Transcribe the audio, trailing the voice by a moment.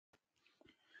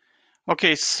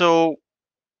Okay, so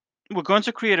we're going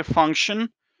to create a function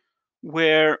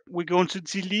where we're going to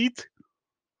delete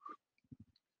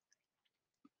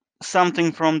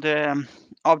something from the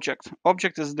object.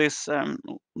 Object is this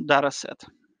data set.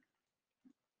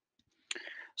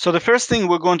 So the first thing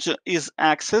we're going to is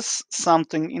access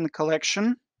something in the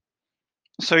collection.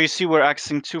 So you see we're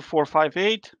accessing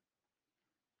 2458,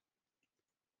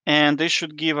 and this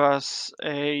should give us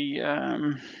a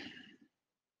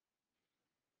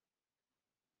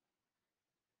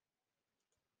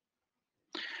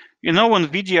you know, when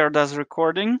VDR does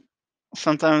recording,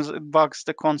 sometimes it bugs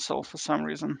the console for some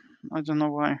reason. I don't know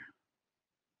why.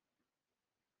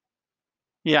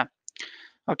 Yeah.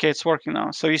 Okay, it's working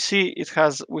now. So you see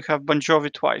we have Bon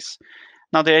Jovi twice.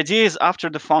 Now the idea is after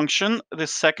the function, the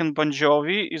second Bon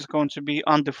Jovi is going to be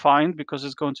undefined because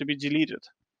it's going to be deleted.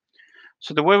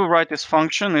 So the way we write this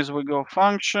function is we go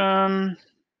function,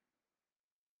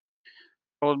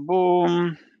 code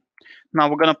boom. Now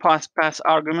we're gonna pass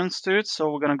arguments to it.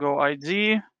 So we're gonna go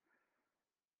ID.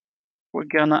 We're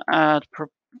gonna add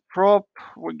prop.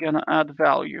 We're gonna add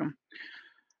value.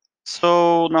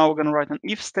 So now we're gonna write an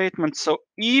if statement. So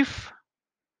if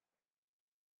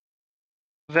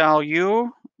value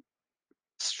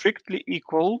strictly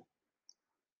equal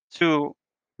to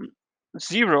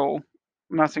 0,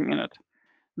 nothing in it,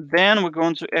 then we're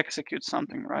going to execute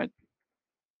something, right?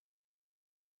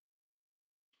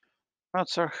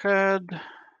 That's our head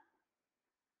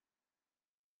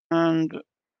and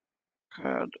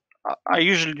head. I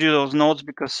usually do those notes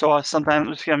because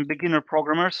sometimes I'm a beginner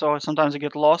programmer, so sometimes I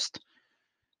get lost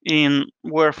in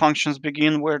where functions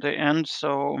begin, where they end.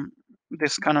 So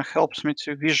this kind of helps me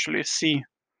to visually see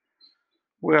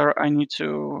where I need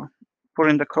to put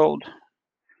in the code.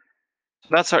 So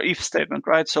that's our if statement,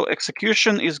 right? So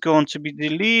execution is going to be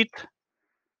delete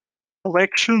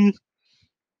collection,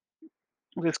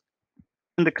 this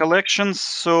in the collection.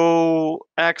 So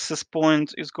access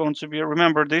point is going to be,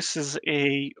 remember, this is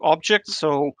a object,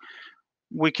 so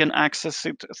we can access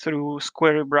it through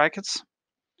square brackets.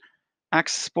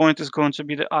 Access point is going to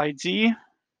be the ID,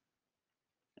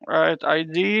 right?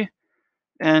 ID,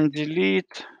 and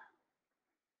delete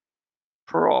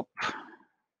prop,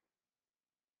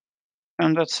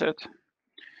 and that's it.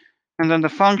 And then the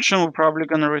function, we're probably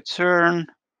going to return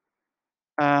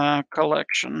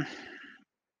collection.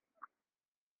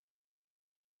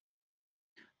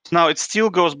 So now it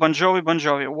still goes Bon Jovi, Bon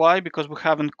Jovi. Why? Because we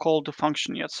haven't called the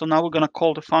function yet. So now we're going to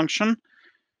call the function.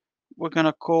 We're going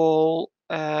to call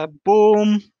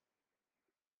boom.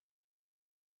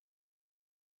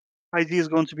 ID is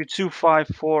going to be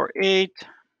 2548.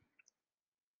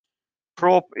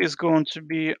 Prop is going to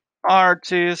be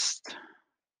artist.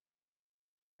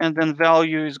 And then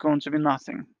value is going to be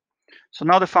nothing. So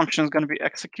now the function is going to be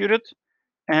executed,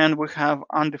 and we have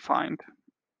undefined.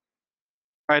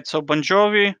 Right, so Bon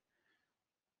Jovi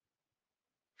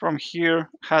from here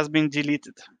has been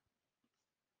deleted.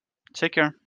 Take care.